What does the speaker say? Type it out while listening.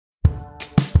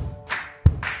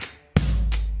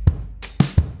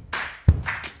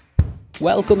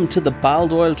Welcome to the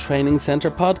Baldoyle Training Centre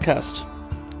podcast.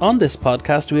 On this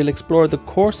podcast, we'll explore the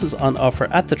courses on offer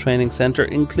at the training centre,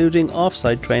 including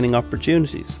off-site training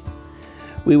opportunities.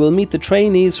 We will meet the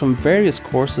trainees from various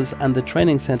courses and the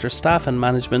training centre staff and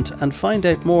management and find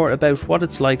out more about what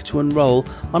it's like to enrol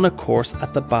on a course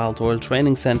at the Baldoyle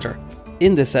Training Centre.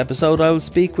 In this episode, I will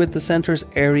speak with the centre's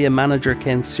area manager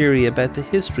Ken Seery about the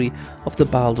history of the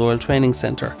Baldoyle Training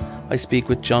Centre. I speak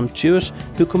with John Jewett,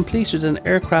 who completed an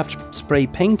aircraft spray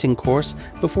painting course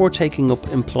before taking up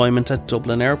employment at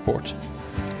Dublin Airport.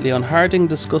 Leon Harding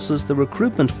discusses the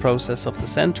recruitment process of the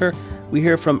centre. We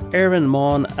hear from Erin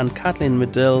Maughan and Kathleen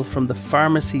Medill from the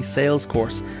pharmacy sales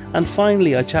course. And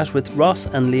finally, I chat with Ross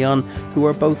and Leon, who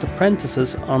are both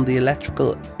apprentices on the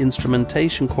electrical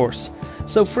instrumentation course.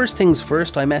 So first things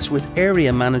first, I met with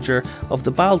area manager of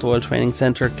the Baldoyle Training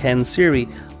Centre, Ken Seery.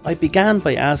 I began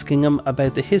by asking him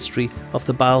about the history of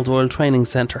the Baldoyle Training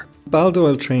Centre.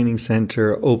 Baldoyle Training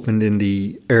Centre opened in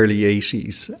the early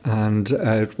 80s and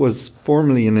it was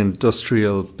formerly an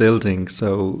industrial building.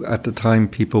 So at the time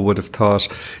people would have thought,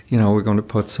 we're going to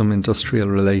put some industrial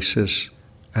related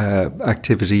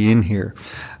activity in here.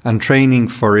 And training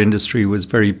for industry was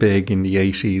very big in the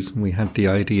 80s. We had the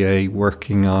IDA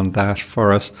working on that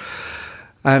for us.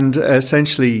 And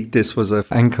essentially this was a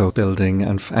ANCO building,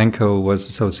 and ANCO was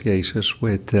associated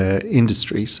with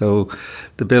industry. So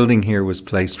the building here was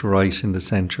placed right in the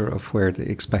centre of where they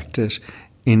expected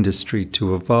industry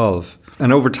to evolve.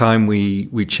 And over time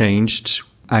we changed.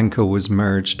 ANCO was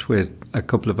merged with a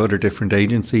couple of other different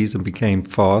agencies and became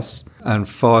FOSS. And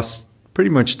FOSS pretty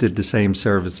much did the same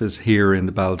services here in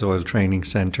the Baldoyle Training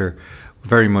Centre,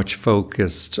 very much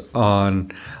focused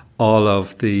on all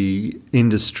of the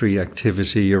industry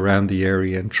activity around the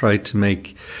area and tried to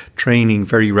make training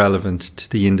very relevant to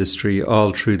the industry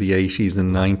all through the 80s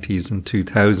and 90s and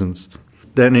 2000s.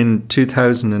 Then in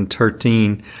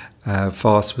 2013,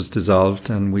 FOSS was dissolved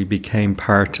and we became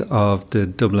part of the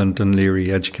Dublin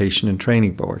Dunleary Education and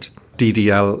Training Board,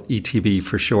 DDLETB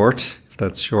for short.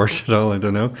 That's short at all, I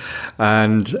don't know.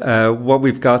 And what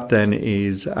we've got then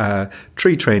is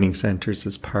 3 training centres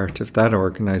as part of that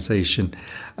organisation.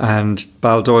 And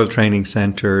Baldoyle Training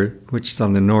Centre, which is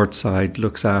on the north side,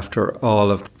 looks after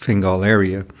all of the Fingal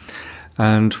area.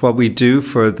 And what we do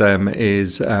for them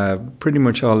is pretty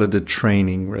much all of the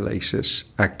training related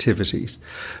activities.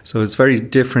 So it's very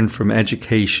different from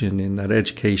education in that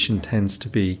education tends to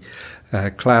be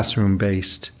classroom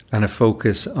based and a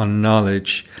focus on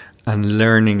knowledge and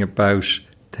learning about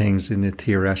things in a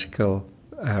theoretical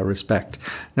respect.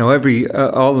 Now,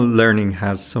 all learning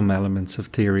has some elements of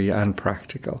theory and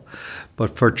practical,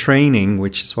 but for training,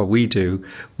 which is what we do,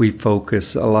 we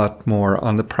focus a lot more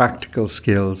on the practical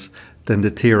skills than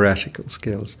the theoretical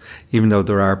skills, even though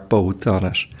there are both on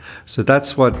it. So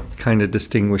that's what kind of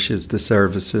distinguishes the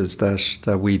services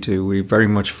that we do. We very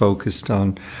much focused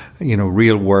on,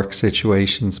 real work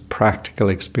situations, practical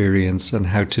experience, and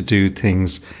how to do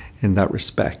things in that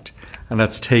respect. And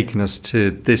that's taken us to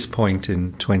this point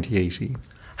in 2018.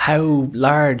 How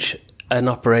large an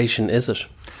operation is it?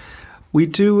 We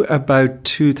do about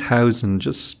 2,000,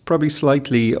 just probably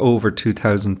slightly over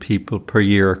 2,000 people per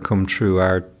year come through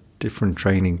our different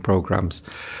training programs.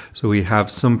 So we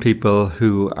have some people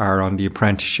who are on the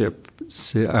apprenticeship,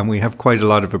 and we have quite a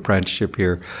lot of apprenticeship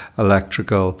here: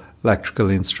 electrical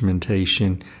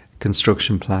instrumentation,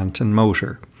 construction plant and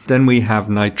motor. Then we have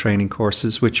night training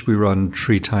courses, which we run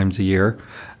 3 times a year,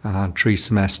 3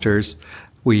 semesters.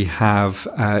 We have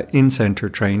in-centre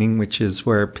training, which is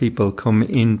where people come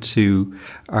into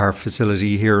our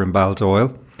facility here in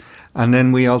Baldoyle. And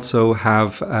then we also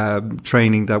have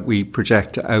training that we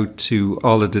project out to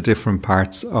all of the different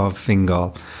parts of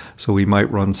Fingal. So we might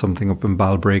run something up in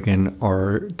Balbriggan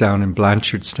or down in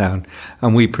Blanchardstown,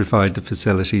 and we provide the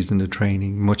facilities and the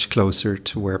training much closer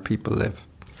to where people live.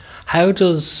 How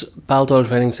does Baldoyle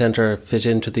Training Centre fit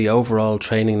into the overall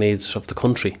training needs of the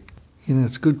country?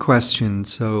 It's a good question.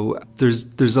 So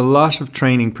there's a lot of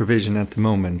training provision at the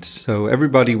moment. So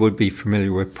everybody would be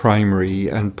familiar with primary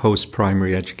and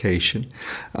post-primary education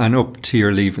and up to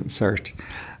your Leaving Cert.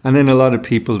 And then a lot of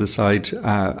people decide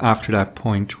after that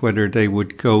point whether they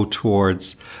would go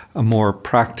towards a more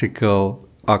practical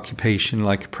occupation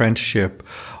like apprenticeship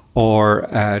or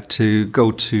to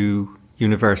go to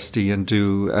university and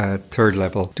do a 3rd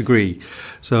level degree.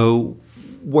 So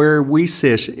where we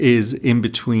sit is in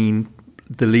between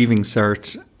the Leaving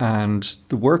Cert and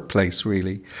the workplace,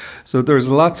 really. So there's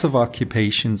lots of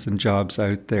occupations and jobs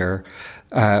out there,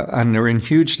 and they're in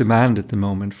huge demand at the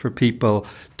moment for people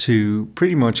to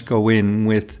pretty much go in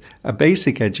with a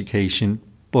basic education,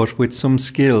 but with some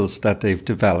skills that they've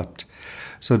developed.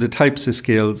 So the types of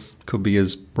skills could be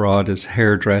as broad as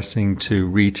hairdressing to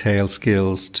retail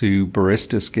skills to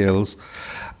barista skills.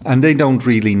 And they don't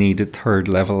really need a third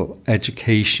level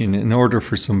education in order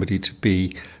for somebody to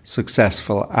be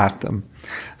successful at them.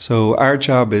 So our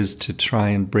job is to try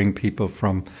and bring people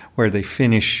from where they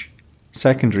finish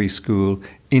secondary school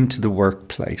into the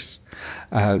workplace.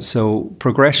 So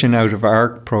progression out of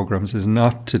our programs is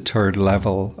not to third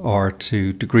level or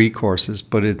to degree courses,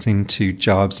 but it's into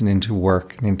jobs and into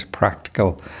work and into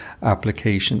practical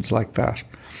applications like that.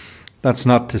 That's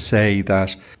not to say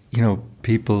that,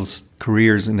 people's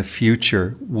careers in the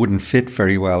future wouldn't fit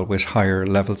very well with higher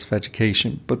levels of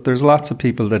education, but there's lots of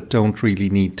people that don't really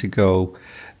need to go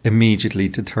immediately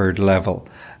to third level,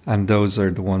 and those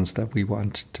are the ones that we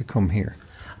want to come here.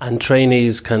 And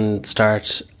trainees can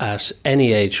start at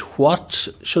any age. What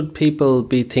should people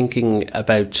be thinking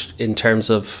about in terms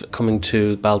of coming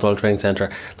to Baldoyle Training Centre?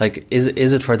 Like, is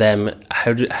it for them?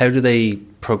 How do they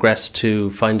progress to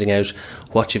finding out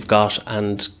what you've got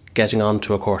and getting on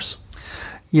to a course?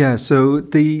 Yeah, so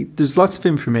there's lots of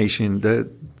information.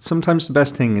 Sometimes the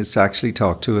best thing is to actually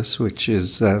talk to us, which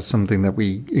is something that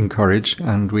we encourage,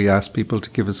 and we ask people to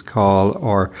give us a call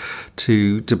or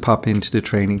to pop into the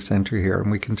training centre here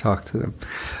and we can talk to them.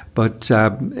 But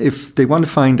if they want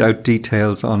to find out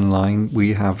details online,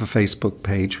 we have a Facebook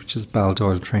page, which is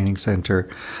Baldoyle Training Centre,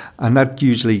 and that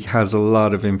usually has a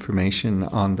lot of information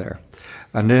on there.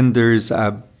 And then there's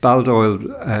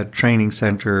Baldoyle Training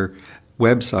Centre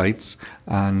websites,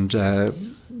 and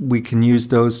we can use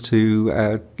those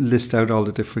to list out all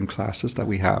the different classes that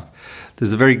we have.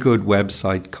 There's a very good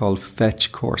website called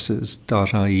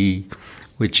fetchcourses.ie,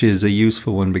 which is a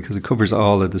useful one because it covers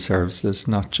all of the services,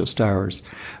 not just ours.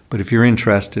 But if you're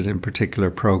interested in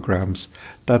particular programs,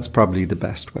 that's probably the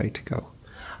best way to go.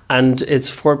 And it's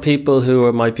for people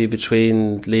who might be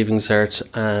between leaving cert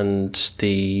and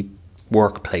the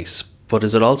workplace. But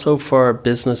is it also for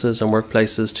businesses and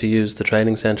workplaces to use the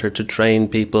training centre to train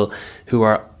people who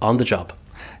are on the job?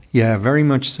 Yeah, very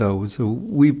much so. So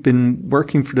we've been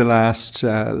working for the last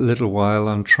little while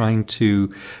on trying to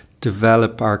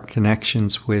develop our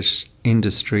connections with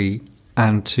industry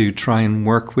and to try and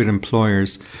work with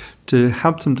employers to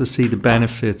help them to see the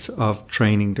benefits of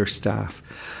training their staff.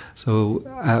 So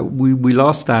we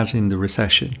lost that in the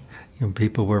recession.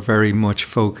 People were very much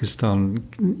focused on,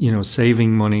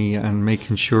 saving money and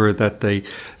making sure that they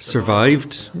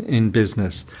survived in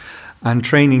business. And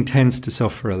training tends to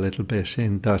suffer a little bit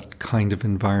in that kind of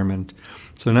environment.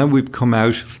 So now we've come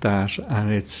out of that,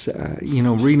 and it's,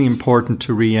 really important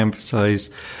to re-emphasize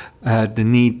the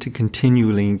need to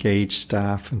continually engage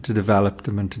staff and to develop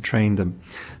them and to train them.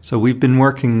 So we've been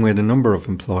working with a number of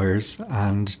employers,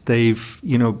 and they've,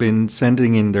 been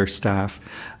sending in their staff,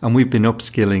 and we've been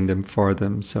upskilling them for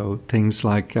them. So things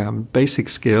like basic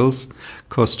skills,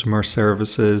 customer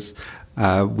services.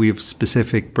 We have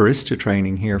specific barista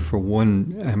training here for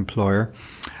one employer.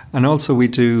 And also we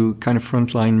do kind of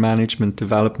frontline management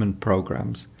development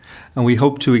programs. And we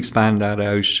hope to expand that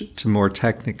out to more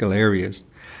technical areas.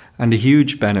 And a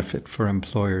huge benefit for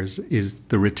employers is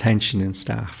the retention in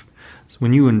staff. So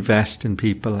when you invest in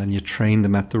people and you train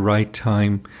them at the right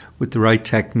time with the right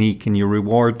technique and you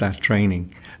reward that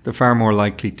training, they're far more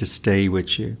likely to stay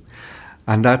with you.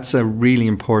 And that's a really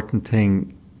important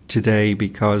thing today,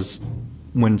 because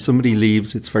when somebody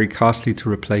leaves, it's very costly to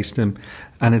replace them,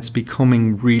 and it's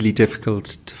becoming really difficult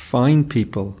to find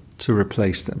people to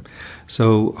replace them.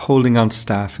 So holding on to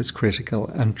staff is critical,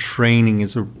 and training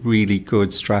is a really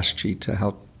good strategy to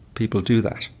help people do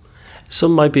that.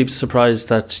 Some might be surprised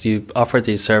that you offer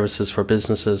these services for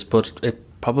businesses, but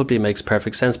it probably makes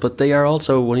perfect sense. But they are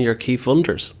also one of your key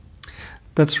funders.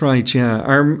 That's right, yeah.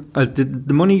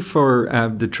 The money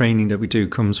for the training that we do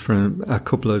comes from a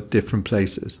couple of different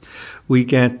places. We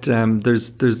get,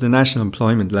 there's the National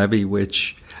Employment Levy,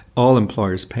 which all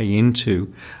employers pay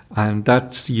into, and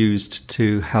that's used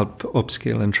to help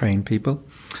upskill and train people.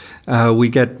 We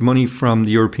get money from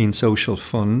the European Social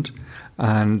Fund,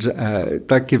 and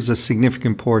that gives a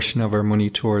significant portion of our money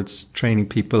towards training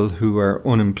people who are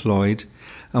unemployed.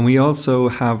 And we also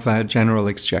have general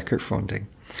exchequer funding.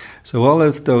 So all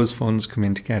of those funds come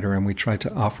in together, and we try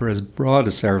to offer as broad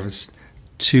a service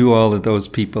to all of those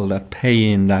people that pay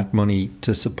in that money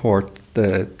to support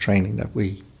the training that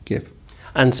we give.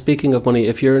 And speaking of money,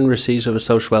 if you're in receipt of a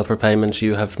social welfare payment,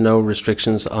 you have no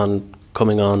restrictions on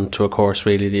coming on to a course,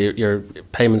 really. Your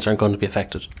payments aren't going to be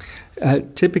affected.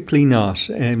 Typically not.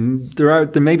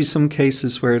 There may be some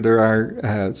cases where there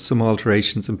are some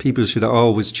alterations, and people should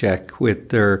always check with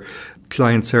their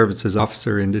client services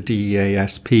officer in the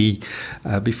DEASP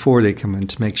before they come in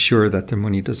to make sure that their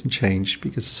money doesn't change,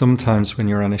 because sometimes when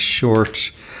you're on a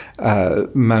short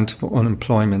amount of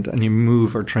unemployment and you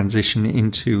move or transition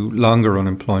into longer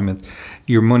unemployment,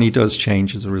 your money does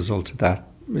change as a result of that,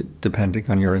 depending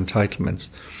on your entitlements.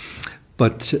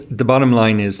 But the bottom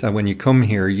line is that when you come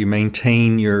here, you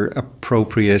maintain your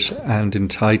appropriate and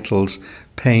entitled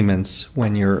payments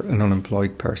when you're an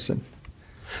unemployed person.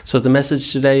 So the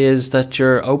message today is that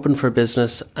you're open for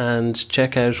business and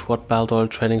check out what Baldoyle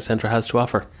Training Centre has to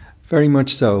offer. Very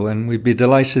much so, and we'd be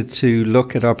delighted to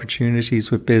look at opportunities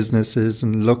with businesses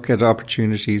and look at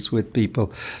opportunities with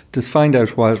people to find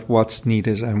out what's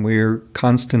needed, and we're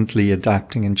constantly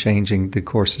adapting and changing the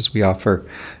courses we offer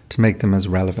to make them as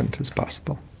relevant as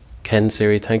possible. Ken,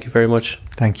 Seery, thank you very much.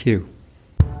 Thank you.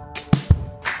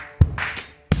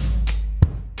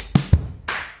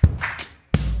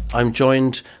 I'm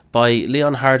joined by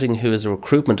Leon Harding, who is a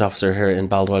recruitment officer here in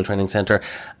Baldoyle Training Centre,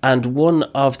 and one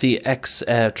of the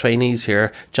ex-trainees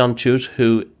here, John Chute,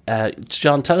 who...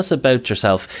 John, tell us about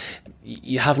yourself.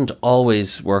 You haven't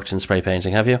always worked in spray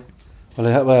painting, have you?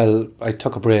 Well, I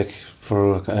took a break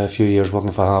for a few years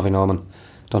working for Harvey Norman,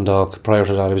 Dundalk. Prior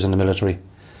to that, I was in the military.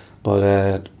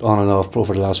 But on and off,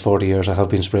 over the last 40 years, I have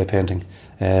been spray painting,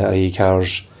 i.e.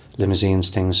 cars, limousines,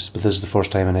 things. But this is the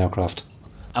first time in aircraft.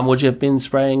 And would you have been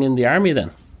spraying in the army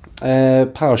then?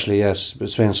 Partially, yes.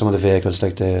 Spraying some of the vehicles,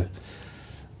 like the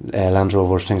Land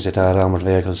Rovers, things like that, armoured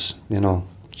vehicles,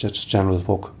 just general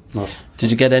work.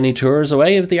 Did you get any tours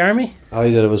away of the army? I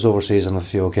did. I was overseas on a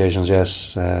few occasions,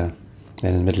 yes, in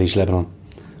the Middle East, Lebanon,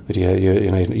 with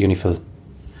UNIFIL.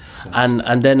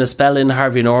 And then a spell in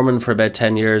Harvey Norman for about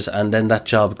 10 years, and then that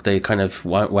job, they kind of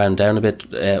wound down a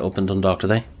bit up in Dundalk, did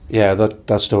they? Yeah,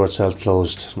 that store itself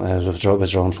closed. I was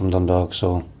withdrawn from Dundalk,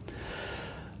 so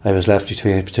I was left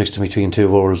between two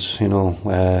worlds,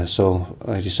 so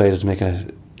I decided to make a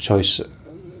choice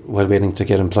while waiting to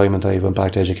get employment. I went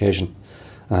back to education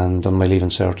and done my Leaving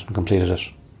Cert and completed it.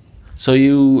 So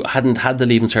you hadn't had the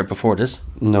Leaving Cert before this?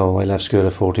 No, I left school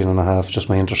at 14 and a half, just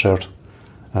my Inter-Cert,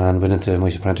 and went into my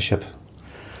apprenticeship.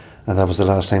 And that was the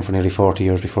last time for nearly 40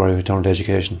 years before I returned to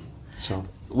education. So,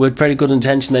 with very good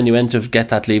intention then you went to get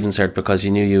that Leaving Cert because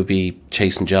you knew you'd be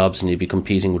chasing jobs and you'd be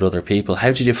competing with other people.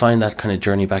 How did you find that kind of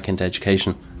journey back into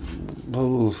education?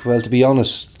 Well, to be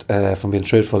honest, if I'm being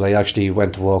truthful, I actually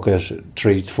went to walk it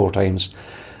 3 to 4 times,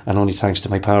 and only thanks to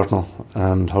my partner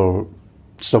and her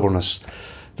stubbornness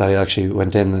that I actually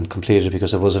went in and completed it,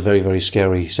 because it was a very, very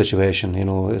scary situation.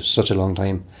 It's such a long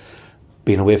time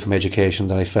being away from education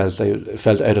that I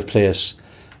felt out of place,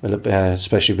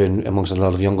 especially being amongst a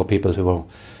lot of younger people who were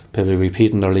probably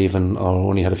repeating their leaving or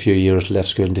only had a few years left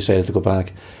school and decided to go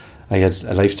back. I had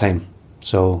a lifetime.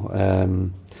 So,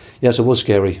 yes, it was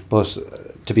scary, but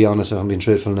to be honest, if I'm being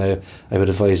truthful now, I would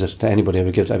advise it to anybody. I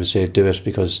would say do it,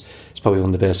 because it's probably one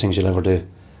of the best things you'll ever do.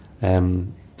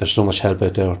 There's so much help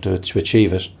out there to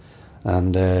achieve it,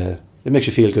 and it makes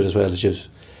you feel good as well.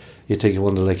 That you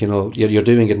wonder, you're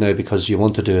doing it now because you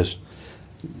want to do it,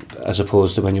 as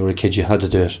opposed to when you were a kid you had to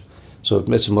do it. So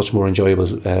it's a much more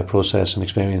enjoyable process and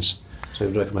experience. So I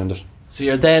would recommend it. So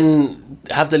you're then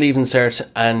have the Leaving Cert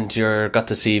and you're got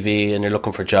the CV and you're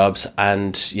looking for jobs,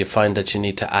 and you find that you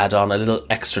need to add on a little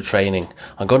extra training.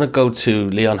 I'm going to go to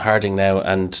Leon Harding now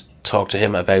and talk to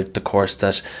him about the course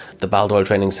that the Baldoyle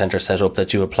Training Centre set up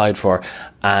that you applied for,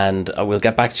 and we'll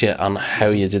get back to you on how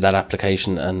you did that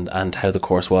application and how the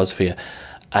course was for you.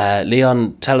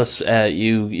 Leon, tell us,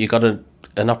 you got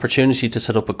an opportunity to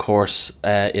set up a course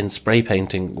in spray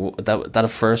painting. That a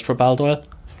first for Baldoyle?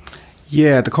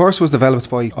 Yeah, the course was developed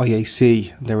by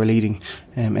IAC. They're a leading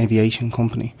aviation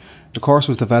company. The course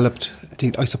was developed,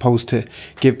 I suppose, to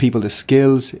give people the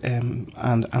skills and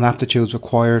aptitudes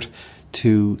required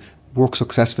to work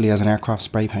successfully as an aircraft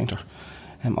spray painter.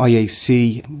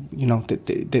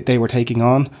 IAC, they were taking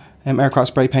on aircraft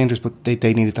spray painters, but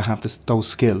they needed to have those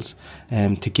skills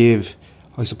to give,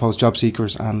 I suppose, job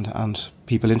seekers and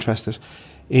people interested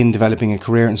in developing a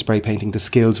career in spray painting the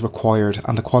skills required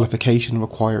and the qualification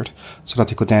required, so that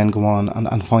they could then go on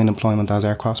and find employment as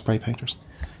aircraft spray painters.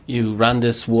 You ran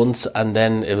this once and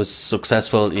then it was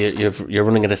successful. You're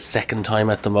running it a second time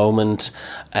at the moment.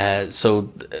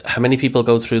 So how many people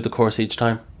go through the course each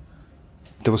time?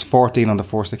 There was 14 on the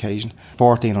first occasion,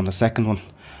 14 on the second one.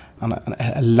 And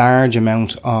a large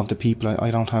amount of the people, I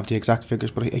don't have the exact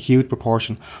figures, but a huge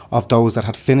proportion of those that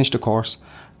had finished the course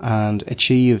and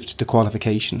achieved the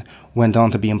qualification went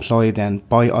on to be employed then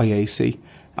by IAC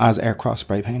as aircraft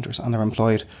spray painters, and they're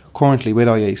employed currently with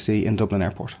IAC in Dublin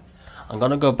Airport. I'm going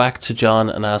to go back to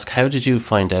John and ask, how did you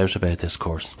find out about this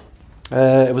course?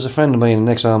 It was a friend of mine, an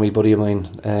ex-army buddy of mine,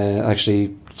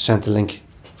 actually sent the link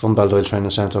from Baldoyle Training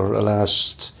Centre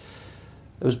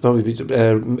it was probably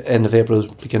end of April,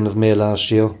 beginning of May last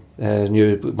year.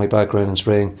 Knew my background in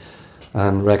spraying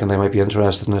and reckoned I might be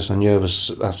interested in it. I knew I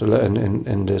was after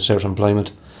in the search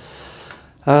employment.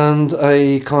 And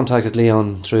I contacted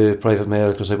Leon through private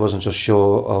mail because I wasn't just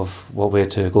sure of what way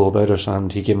to go about it,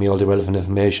 and he gave me all the relevant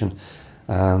information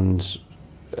and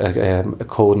a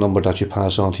code number that you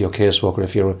pass on to your caseworker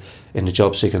if you're in the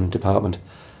job seeking department.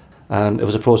 And it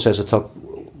was a process that took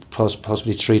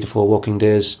possibly 3 to 4 working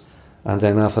days, and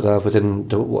then after that,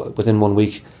 within 1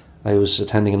 week, I was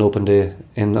attending an open day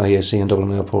in IAC in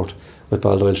Dublin Airport with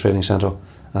Baldoyle Training Centre,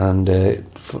 and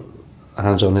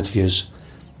hands-on interviews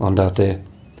on that day.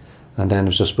 And then I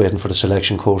was just waiting for the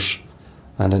selection course,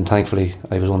 and then thankfully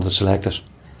I was one of the selected,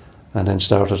 and then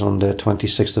started on the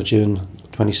 26th of June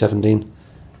 2017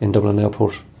 in Dublin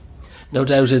Airport. No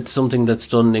doubt it's something that's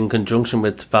done in conjunction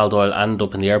with Baldoyle and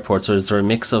up in the airport, so is there a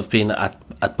mix of being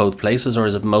at both places, or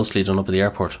is it mostly done up at the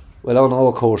airport? Well, on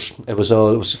our course, it was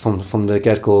from the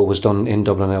get-go, it was done in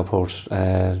Dublin Airport.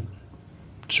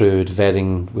 Through the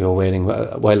vetting, we were waiting,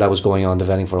 while that was going on, the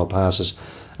vetting for our passes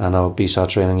and our BSAT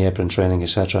training, apron training,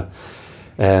 etc.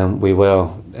 We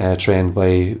were trained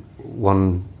by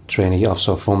one trainee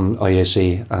officer from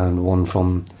IAC and one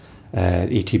from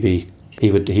ETB.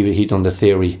 He'd done the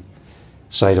theory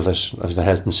side of it, of the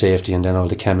health and safety, and then all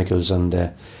the chemicals and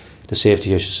the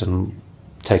safety issues and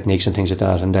techniques and things like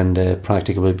that, and then the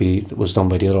practical was done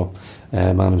by the other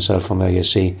man himself from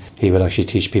IAC. He would actually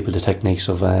teach people the techniques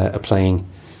of applying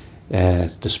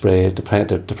the spray,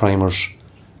 the primers,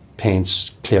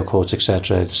 paints, clear coats,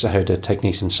 etc. How the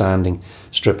techniques in sanding,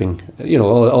 stripping,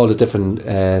 all the different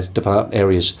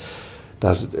areas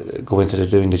that go into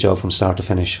doing the job from start to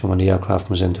finish, from when the aircraft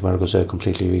comes in to where it goes out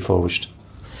completely refurbished.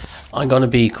 I'm going to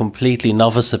be completely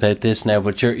novice about this now,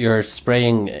 but you're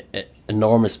spraying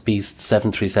enormous beasts,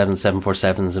 737,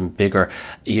 747s and bigger.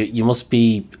 You must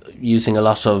be using a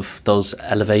lot of those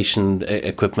elevation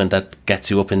equipment that gets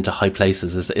you up into high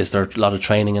places. Is there a lot of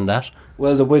training in that?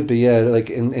 Well, there would be, yeah. Like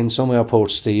in some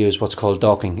airports, they use what's called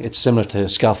docking. It's similar to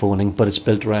scaffolding, but it's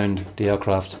built around the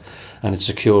aircraft and it's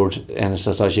secured. And it's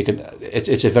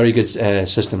a very good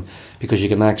system because you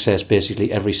can access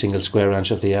basically every single square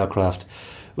inch of the aircraft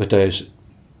without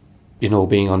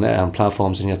being on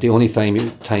platforms. And yet the only time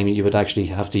you would actually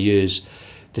have to use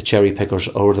the cherry pickers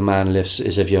or the man lifts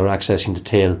is if you're accessing the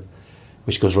tail,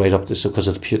 which goes right up because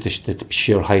of the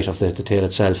sheer height of the tail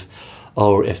itself,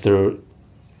 or if the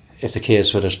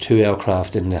case where there's 2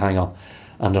 aircraft in the hangar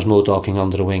and there's no docking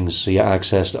under the wings, so you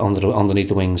access underneath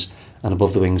the wings and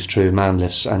above the wings through man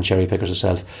lifts and cherry pickers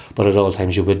itself. But at all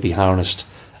times you would be harnessed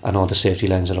and on the safety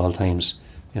lines at all times,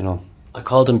 I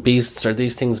call them beasts. Are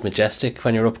these things majestic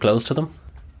when you're up close to them?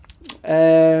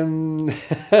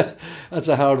 That's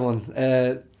a hard one.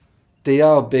 They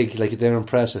are big, like they're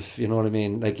impressive, you know what I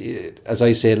mean? Like, as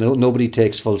I say, nobody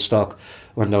takes full stock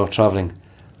when they're travelling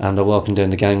and they're walking down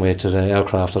the gangway to the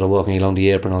aircraft, or they're walking along the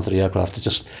apron onto the aircraft. They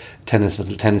just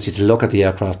tendency to look at the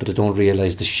aircraft, but they don't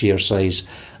realise the sheer size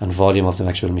and volume of the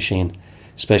actual machine.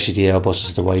 Especially the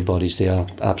Airbuses, the wide bodies, they are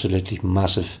absolutely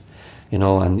massive.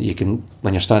 And you can,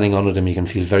 when you're standing under them, you can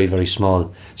feel very, very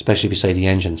small, especially beside the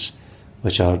engines,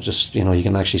 which are just, you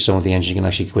can actually, some of the engines, you can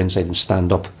actually go inside and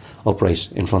stand upright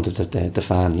in front of the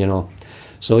fan,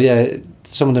 So yeah,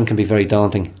 some of them can be very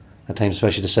daunting at times,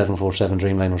 especially the 747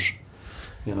 Dreamliners,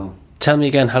 Tell me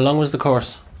again, how long was the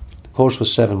course? The course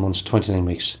was 7 months, 29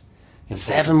 weeks.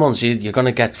 7 months. You're going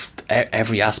to get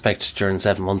every aspect during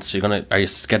 7 months. Are you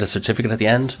get a certificate at the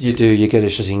end? You do. You get a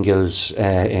Shazine Gills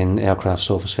in aircraft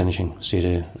surface finishing. So you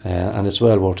do, and it's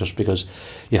well worth it because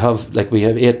we have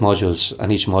 8 modules,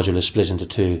 and each module is split into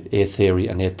 2: 8 theory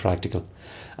and 8 practical,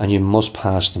 and you must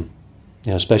pass them.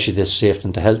 Especially this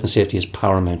safety, the health and safety is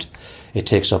paramount. It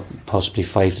takes up possibly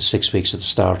 5 to 6 weeks at the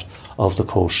start of the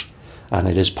course. And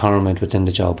it is paramount within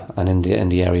the job and in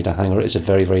the area. The hangar is a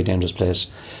very, very dangerous place,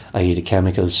 i.e. the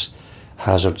chemicals,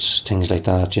 hazards, things like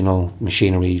that,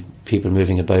 machinery, people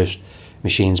moving about,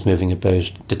 machines moving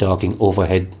about, the docking,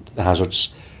 overhead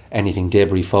hazards, anything,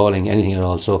 debris falling, anything at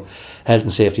all. So health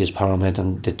and safety is paramount,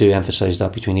 and they do emphasise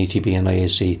that between ETB and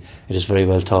IAC. It is very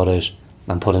well thought out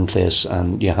and put in place,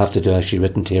 and you have to do actually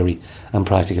written theory and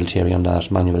practical theory on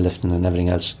that, manual lifting and everything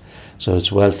else. So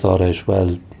it's well thought out,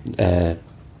 well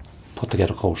put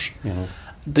together course,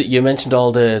 You mentioned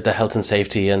all the health and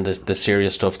safety and the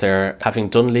serious stuff there. Having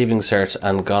done Leaving Cert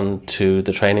and gone to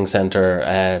the training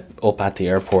centre up at the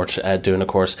airport doing a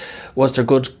course, was there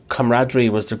good camaraderie?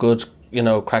 Was there good,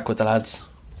 crack with the lads?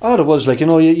 Oh, there was.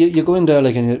 You go in there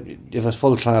and you have a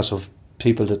full class of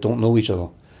people that don't know each other.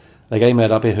 Like I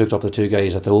been hooked up with two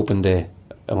guys at the open day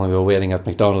and when we were waiting at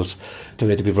McDonald's to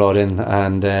wait to be brought in,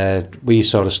 and we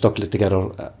sort of stuck together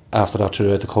after that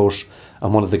throughout the course.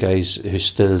 And one of the guys who's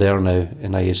still there now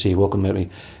in IAC working with me,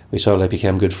 we sort of like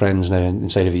became good friends now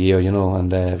inside of a year, you know,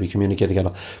 and we communicate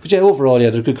together. But yeah, overall, yeah,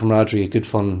 there's good camaraderie, good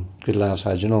fun, good laughs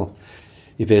had, you know.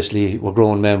 You basically were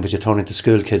grown men, but you turn into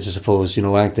school kids, I suppose, you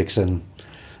know, antics and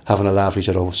having a laugh with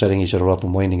each other, setting each other up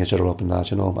and winding each other up and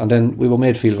that, you know. And then we were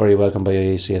made feel very welcome by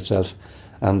IAC itself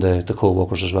and the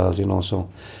co-workers as well, you know. So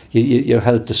you're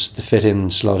helped to fit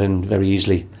in, slot in very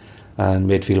easily and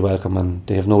made feel welcome, and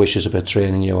they have no issues about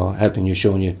training you or helping you,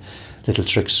 showing you little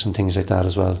tricks and things like that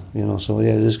as well, you know. So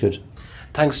yeah, it is good.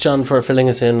 Thanks, John, for filling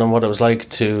us in on what it was like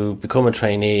to become a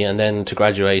trainee and then to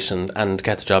graduate and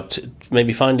get the job.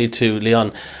 Maybe finally to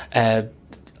Leon,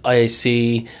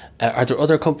 IAC, are there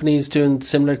other companies doing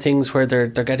similar things where they're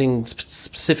getting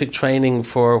specific training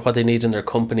for what they need in their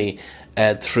company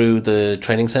through the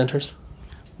training centres?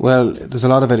 Well, there's a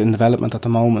lot of it in development at the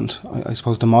moment. I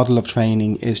suppose the model of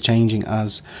training is changing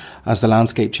as the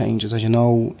landscape changes. As you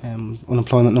know,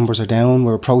 unemployment numbers are down.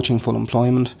 We're approaching full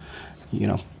employment. You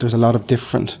know, there's a lot of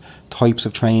different types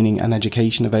of training and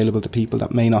education available to people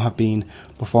that may not have been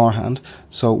beforehand.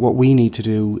 So what we need to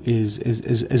do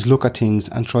is look at things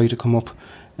and try to come up,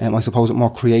 I suppose, with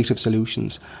more creative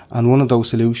solutions. And one of those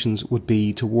solutions would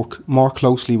be to work more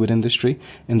closely with industry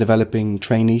in developing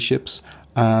traineeships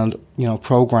and, you know,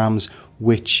 programs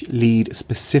which lead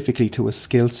specifically to a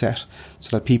skill set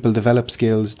so that people develop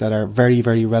skills that are very,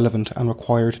 very relevant and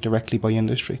required directly by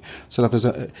industry, so that there's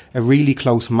a really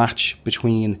close match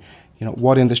between, you know,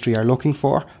 what industry are looking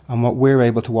for and what we're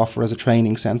able to offer as a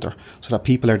training centre, so that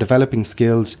people are developing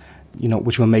skills, you know,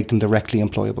 which will make them directly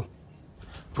employable.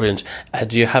 Brilliant.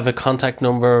 Do you have a contact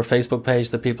number or Facebook page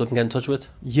that people can get in touch with?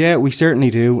 Yeah, we certainly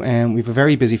do. We have a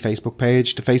very busy Facebook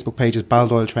page. The Facebook page is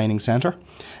Baldoyle Training Centre.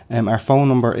 Our phone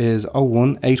number is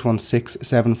 01 816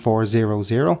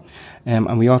 7400.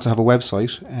 And we also have a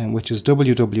website, which is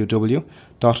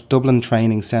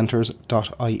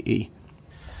www.dublintrainingsentres.ie.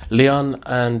 Leon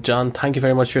and John, thank you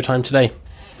very much for your time today.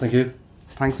 Thank you.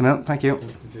 Thanks, Emil. Thank you.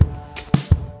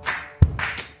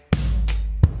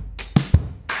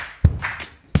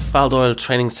 Baldoyle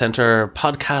Training Centre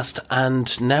podcast,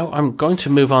 and now I'm going to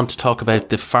move on to talk about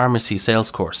the pharmacy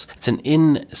sales course. It's an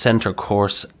in-centre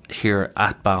course here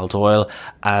at Baldoyle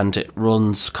and it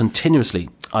runs continuously.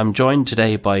 I'm joined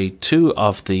today by two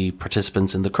of the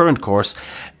participants in the current course,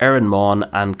 Erin Maughan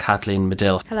and Kathleen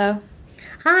Medill. Hello.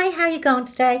 Hi, how are you going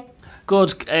today?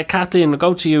 Good. Kathleen, I'll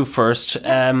go to you first.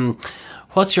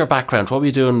 What's your background? What were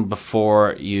you doing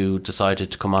before you decided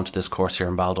to come onto this course here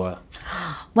in Baldoyle?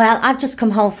 Well, I've just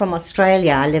come home from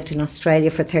Australia. I lived in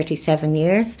Australia for 37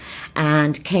 years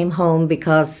and came home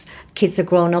because kids are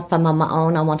grown up. I'm on my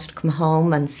own. I wanted to come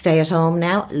home and stay at home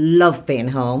now. Love being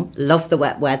home. Love the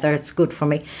wet weather. It's good for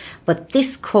me. But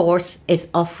this course is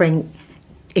offering,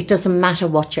 it doesn't matter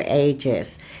what your age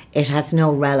is. It has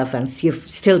no relevance. You've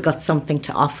still got something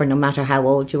to offer no matter how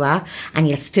old you are, and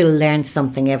you'll still learn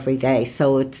something every day.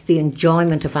 So it's the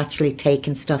enjoyment of actually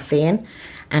taking stuff in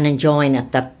and enjoying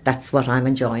it. That's what I'm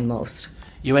enjoying most.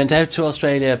 You went out to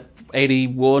Australia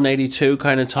 81, 82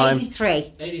 kind of time?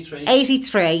 83. 83?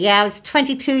 83, yeah. I was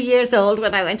 22 years old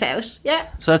when I went out, yeah.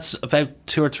 So that's about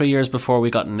 2 or 3 years before we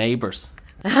got Neighbours.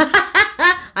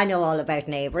 I know all about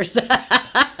Neighbours.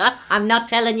 I'm not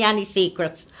telling you any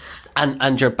secrets.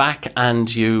 And you're back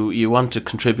and you want to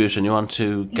contribute and you want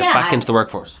to get back into the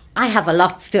workforce. I have a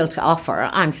lot still to offer.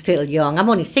 I'm still young. I'm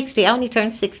only 60. I only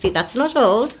turned 60. That's not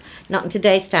old, not in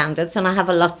today's standards, and I have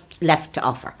a lot left to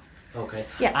offer. Okay.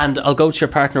 Yeah. And I'll go to your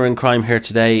partner in crime here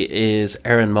today is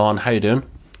Erin Maughan. How are you doing?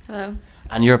 Hello.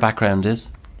 And your background is?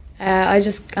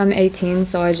 I'm 18,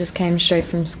 so I just came straight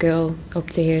from school up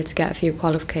to here to get a few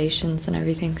qualifications and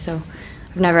everything. So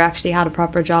I've never actually had a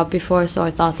proper job before, so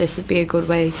I thought this would be a good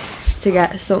way to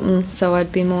get something, so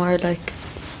I'd be more like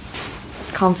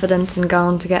confident in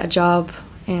going to get a job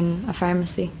in a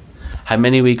pharmacy. How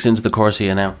many weeks into the course are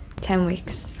you now? 10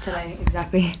 weeks today,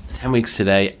 exactly. 10 weeks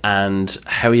today, and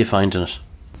how are you finding it?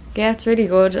 Yeah, it's really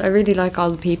good. I really like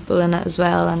all the people in it as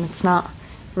well, and it's not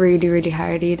really, really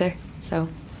hard either. So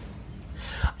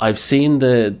I've seen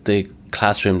the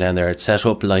classroom down there. It's set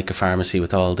up like a pharmacy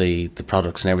with all the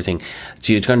products and everything.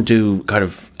 Do you kind of do kind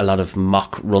of a lot of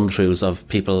mock run-throughs of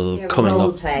people coming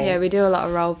role up? play. yeah, we do a lot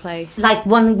of role play. Like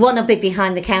one will be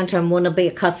behind the counter and one will be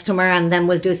a customer, and then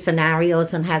we'll do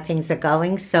scenarios on how things are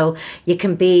going. So you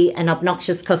can be an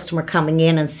obnoxious customer coming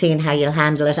in and seeing how you'll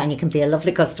handle it, and you can be a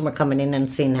lovely customer coming in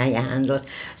and seeing how you handle it.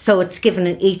 So it's given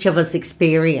each of us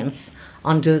experience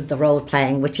undo the role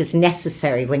playing, which is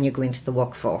necessary when you go into the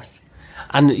workforce.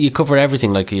 And you cover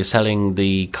everything, like you're selling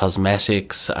the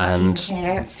cosmetics and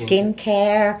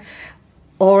skincare,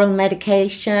 oral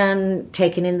medication,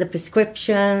 taking in the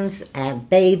prescriptions,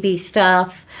 baby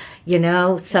stuff, you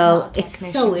know, so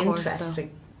it's so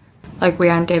interesting. Like, we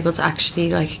aren't able to actually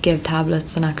like give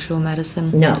tablets and actual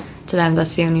medicine to them.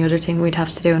 That's the only other thing. We'd have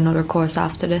to do another course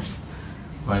after this.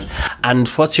 Right. And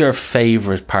what's your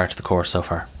favourite part of the course so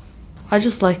far? I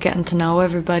just like getting to know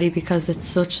everybody, because it's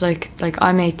such like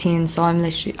I'm 18, so I'm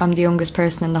the youngest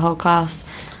person in the whole class,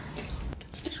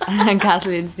 and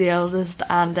Kathleen's the eldest,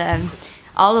 and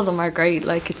all of them are great.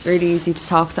 Like, it's really easy to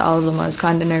talk to all of them. I was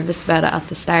kind of nervous about it at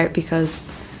the start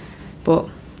but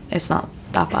it's not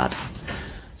that bad.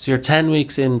 So you're 10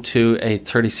 weeks into a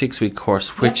 36-week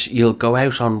course, which you'll go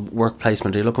out on work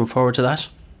placement. Are you looking forward to that?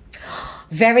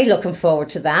 Very looking forward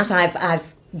to that.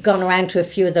 I've gone around to a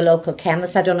few of the local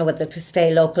chemists. I don't know whether to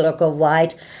stay local or go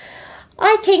wide.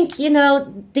 I think, you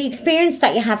know, the experience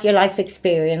that you have, your life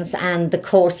experience, and the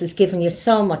course has given you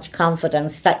so much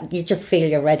confidence that you just feel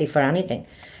you're ready for anything.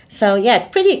 So, yeah, it's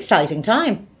a pretty exciting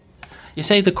time. You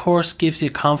say the course gives you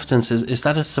confidence. Is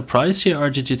that a surprise to you, or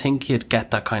did you think you'd get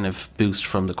that kind of boost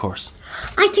from the course?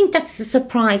 I think that's a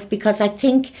surprise, because I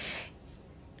think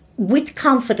with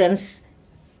confidence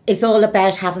is all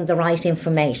about having the right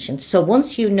information. So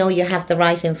once you know you have the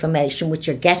right information, which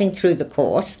you're getting through the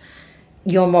course,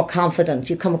 you're more confident.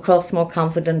 You come across more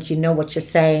confident. You know what you're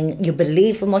saying. You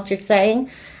believe in what you're saying,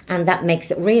 and that makes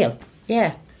it real.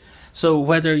 Yeah. So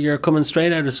whether you're coming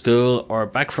straight out of school or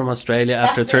back from Australia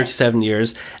after 37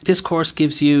 years, this course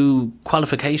gives you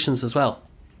qualifications as well.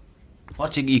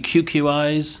 What, you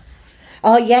QQIs?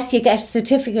 Oh yes, you get a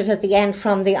certificate at the end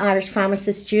from the Irish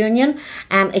Pharmacists Union.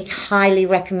 It's highly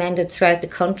recommended throughout the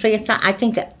country.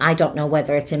 I don't know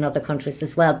whether it's in other countries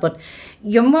as well, but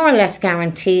you're more or less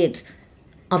guaranteed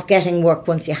of getting work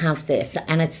once you have this.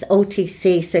 And it's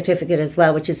OTC certificate as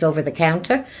well, which is over the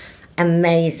counter.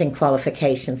 Amazing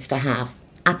qualifications to have.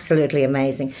 Absolutely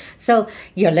amazing. So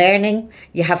you're learning,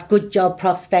 you have good job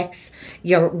prospects,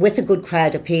 you're with a good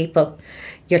crowd of people,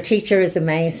 your teacher is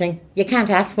amazing. You can't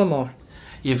ask for more.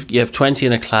 You have 20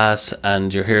 in a class,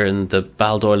 and you're here in the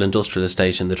Baldoyle Industrial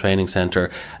Estate in the training centre.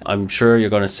 I'm sure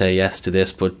you're going to say yes to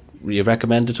this, but you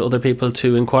recommend it to other people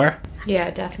to inquire?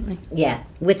 Yeah, definitely. Yeah,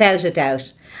 without a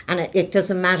doubt. And it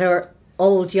doesn't matter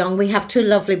old, young. We have two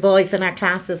lovely boys in our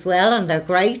class as well, and they're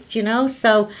great, you know.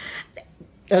 So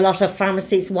a lot of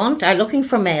pharmacies are looking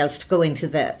for males to go into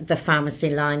the pharmacy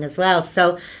line as well.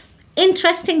 So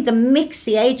interesting.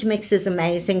 The age mix is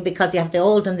amazing, because you have the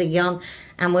old and the young,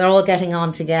 and we're all getting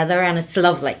on together, and it's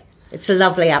lovely. It's a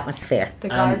lovely atmosphere. The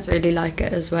guys really like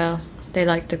it as well. They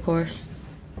like the course.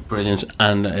 Brilliant.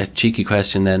 And a cheeky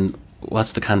question then,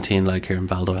 what's the canteen like here in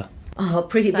Baldoyle? Oh,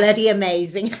 pretty bloody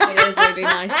amazing. It is really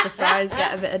nice. The fries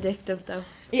get a bit addictive though.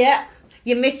 Yeah,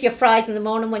 you miss your fries in the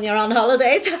morning when you're on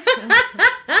holidays.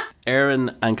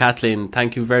 Erin and Kathleen,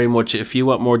 thank you very much. If you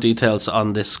want more details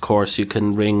on this course, you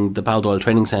can ring the Baldoyle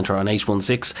Training Centre on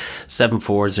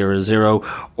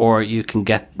 816-7400, or you can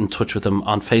get in touch with them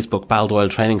on Facebook,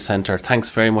 Baldoyle Training Centre. Thanks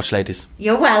very much, ladies.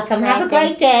 You're welcome. Have a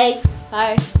great day.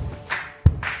 Bye.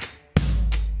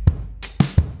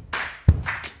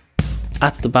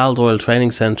 At the Baldoyle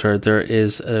Training Centre, there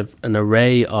is an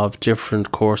array of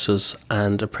different courses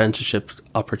and apprenticeship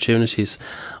opportunities.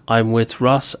 I'm with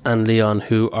Ross and Leon,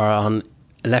 who are on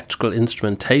electrical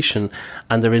instrumentation,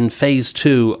 and they're in phase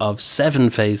 2 of 7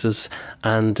 phases.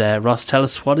 And Ross, tell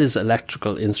us, what is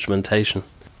electrical instrumentation?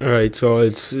 Alright, so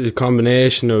it's a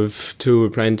combination of 2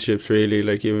 apprenticeships really.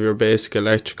 Like, you have your basic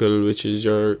electrical, which is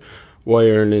your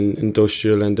wiring in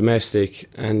industrial and domestic,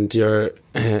 and your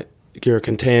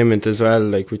containment as well,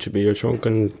 like, which would be your trunk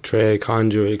and tray,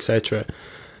 conduit, etc.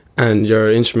 And your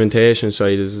instrumentation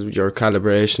side is your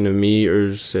calibration of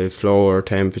meters, say flow or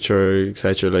temperature,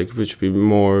 etc., like, which would be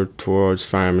more towards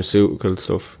pharmaceutical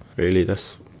stuff. Really,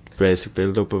 that's the basic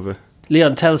build up of it.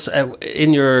 Leon, tell us,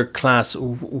 in your class,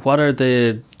 what are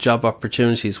the job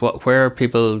opportunities? Where are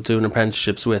people doing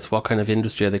apprenticeships with? What kind of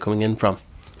industry are they coming in from?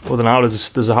 Well,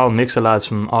 there's a whole mix of lads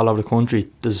from all over the country.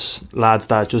 There's lads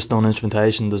that just done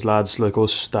instrumentation. There's lads like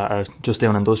us that are just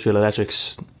doing industrial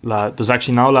electrics. There's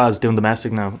actually no lads doing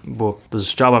domestic now, but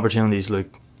there's job opportunities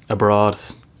like abroad.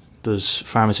 There's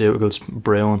pharmaceuticals,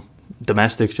 brewing,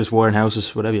 domestic, just wiring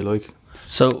houses, whatever you like.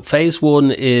 So phase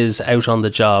 1 is out on the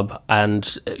job,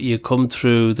 and you come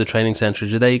through the training centre.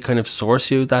 Do they kind of source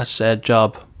you that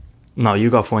job? No, you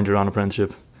got to find your own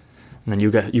apprenticeship. And then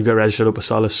you get registered up with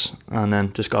Solace, and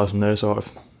then just go from there, sort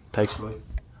of. Takes away.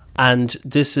 And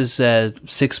this is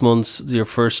 6 months, your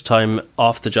first time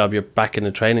off the job. You're back in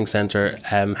a training centre.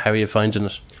 How are you finding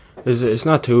it? It's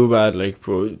not too bad, like,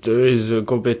 but there is a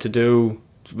good bit to do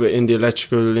in the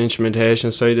electrical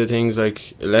instrumentation side of things.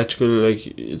 Like electrical,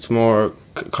 like it's more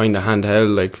kind of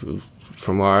handheld, like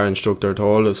from what our instructor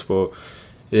told us. But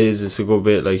it's a good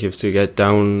bit. Like you have to get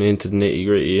down into the nitty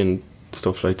gritty and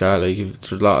stuff like that. Like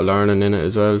there's a lot of learning in it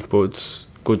as well. But it's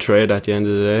good trade at the end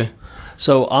of the day.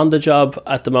 So on the job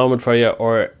at the moment for you,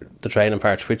 or the training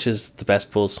part, which is the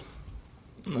best pulse?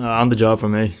 On the job for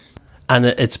me. And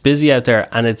it's busy out there,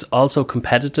 and it's also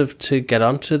competitive to get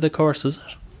onto the course, is it?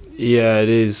 Yeah, it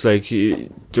is. Like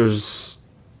there's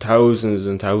thousands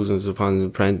and thousands upon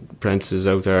apprentices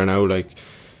out there now. Like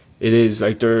it is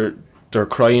like they're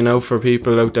crying out for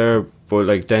people out there, but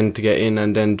like then to get in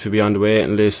and then to be on the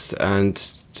waiting list and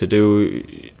to do,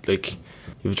 like,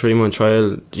 you have a 3-month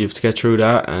trial, you have to get through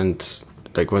that, and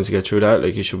like once you get through that,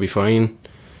 like you should be fine.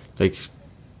 Like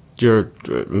your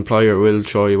employer will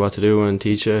show you what to do and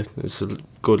teach you. It's a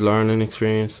good learning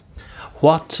experience.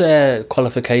 What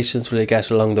qualifications will you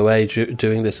get along the way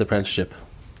doing this apprenticeship?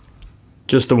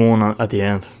 Just the one at the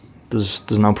end. There's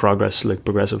no progress, like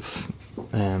progressive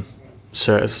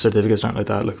certificates or anything like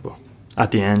that. Like, but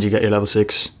at the end you get your level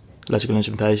 6 electrical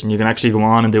instrumentation. You can actually go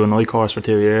on and do a night course for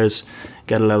 2 years,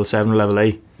 get a level 7 or level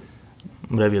 8.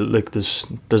 Whatever you like, there's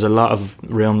a lot of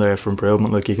room there for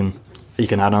improvement. Like you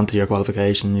can add on to your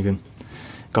qualification. You can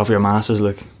go for your masters.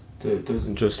 Like it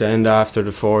doesn't just end after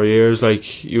the 4 years.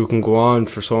 Like you can go on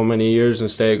for so many years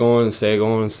and stay going.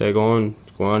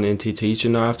 Go on into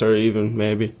teaching after, even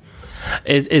maybe.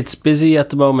 It's busy at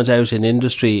the moment out in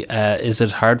industry. Is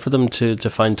it hard for them to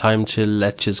find time to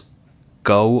let you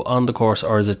go on the course,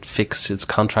 or is it fixed? It's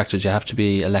contracted. You have to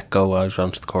be a let go out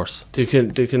onto the course. They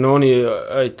can only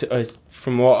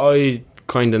from what I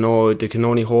kind of know, they can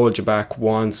only hold you back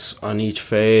once on each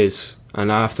phase,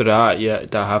 and after that, yeah,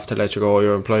 they have to let you go.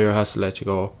 Your employer has to let you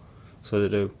go, so they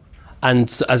do. And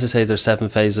as I say, there's 7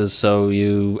 phases. So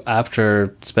you,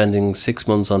 after spending 6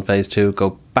 months on phase 2,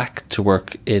 go back to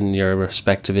work in your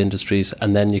respective industries,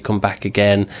 and then you come back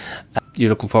again. You're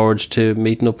looking forward to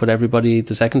meeting up with everybody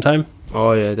the second time?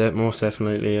 Oh yeah, that most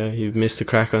definitely. Yeah, you've missed the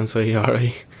crack on, so you're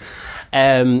alright.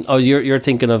 You're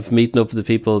thinking of meeting up with the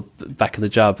people back in the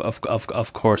job,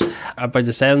 of course. By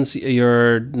the sounds,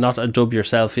 you're not a dub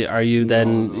yourself. Are you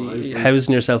then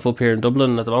housing yourself up here in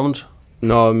Dublin at the moment?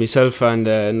 No, myself and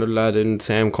another lad in the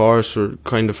same course, we're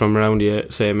kind of from around the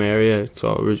same area,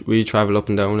 so we travel up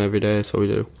and down every day, so we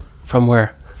do. From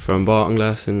where? From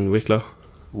Baldoyle in Wicklow.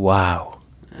 Wow,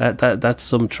 that's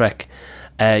some trek.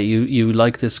 You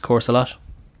like this course a lot?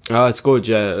 Oh, it's good,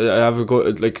 yeah. I have a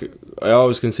good, like, I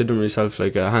always consider myself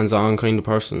like a hands-on kind of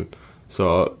person,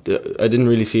 so I didn't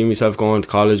really see myself going to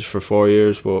college for 4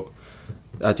 years, but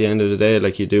at the end of the day,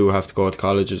 like, you do have to go to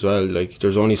college as well. Like,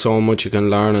 there's only so much you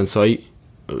can learn on site,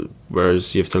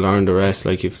 whereas you have to learn the rest.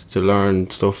 Like, you have to learn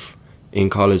stuff in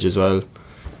college as well.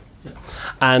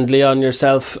 And Leon,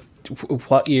 yourself,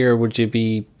 what year would you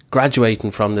be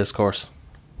graduating from this course?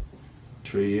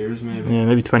 3 years maybe. Yeah,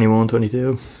 maybe 21,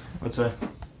 22, I'd say.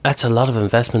 That's a lot of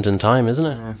investment in time, isn't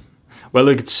it? Yeah. Well,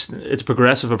 look, it's a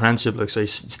progressive apprenticeship. Like, so you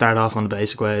start off on the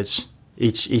basic wage.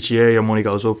 Each year your money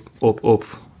goes up,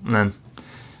 and then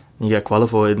you get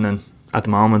qualified, and then at the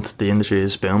moment the industry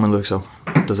is booming, like, so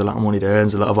there's a lot of money there, and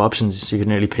there's a lot of options. You can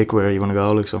nearly pick where you want to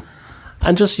go, like, so.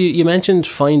 And just you mentioned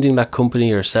finding that company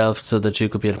yourself so that you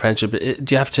could be an apprenticeship.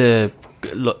 Do you have to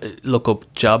look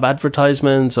up job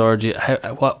advertisements, or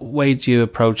what way do you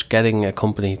approach getting a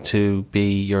company to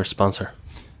be your sponsor?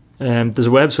 There's a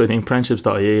website, I think,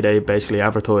 apprenticeships.ie. They basically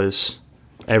advertise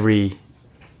every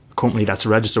company that's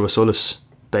registered with SOLAS.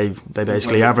 They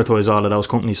basically advertise all of those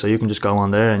companies, so you can just go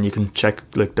on there and you can check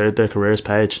like their careers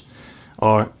page,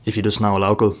 or if you just know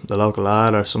the local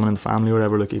lad or someone in the family or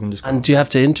whatever, like, you can just go. And do you have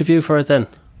to interview for it then?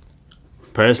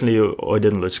 Personally, I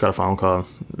didn't. I just got a phone call,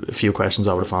 a few questions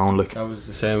over the phone. Like, that was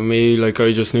the same with me. Like,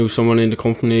 I just knew someone in the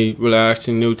company. Well, I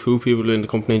actually knew 2 people in the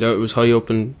company that was high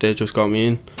up, and they just got me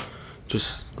in.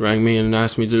 Just rang me and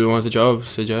asked me, "Do you want the job?" I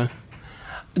said, "Yeah."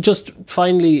 Just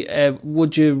finally,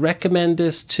 would you recommend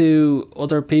this to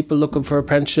other people looking for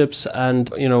apprenticeships?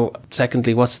 And,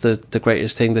 secondly, what's the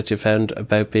greatest thing that you found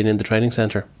about being in the training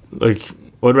centre? Like,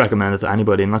 I'd recommend it to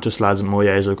anybody, not just lads at my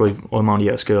age. Like, I'm only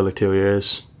at school like 2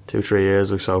 years, 2-3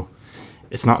 years, like, so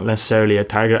it's not necessarily a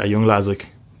target at young lads. Like,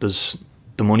 there's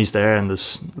the money's there, and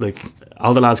there's like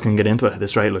all the lads can get into it.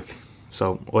 That's right, like,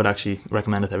 so I'd actually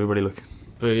recommend it to everybody. Like,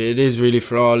 but it is really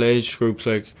for all age groups.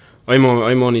 Like, I'm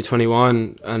only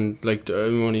 21, and like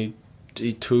I'm only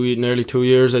nearly 2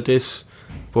 years at this,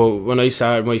 But when I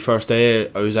started my first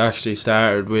day, I was actually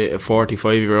started with a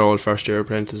 45-year-old first year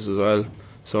apprentice as well.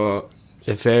 So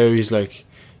it varies, like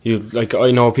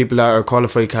I know people that are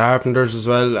qualified carpenters as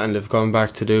well, and they've gone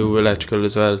back to do electrical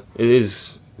as well.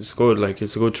 It's good, like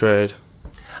it's a good trade.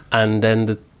 And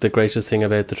then the greatest thing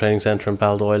about the training centre in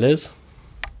Baldoyle is?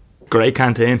 Great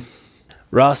canteen.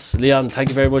 Ross, Leon, thank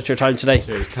you very much for your time today.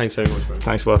 Cheers, thanks very much.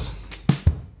 Thanks, boss.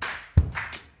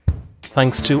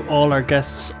 Thanks to all our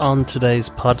guests on today's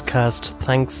podcast.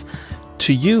 Thanks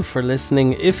to you for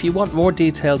listening. If you want more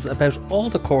details about all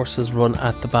the courses run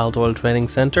at the Baldoyle Training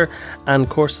Centre, and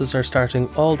courses are starting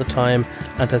all the time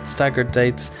and at staggered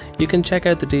dates, you can check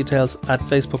out the details at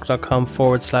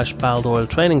facebook.com/Baldoyle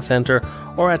Training Centre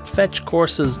or at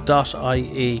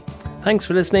fetchcourses.ie. Thanks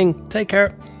for listening. Take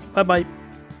care. Bye bye.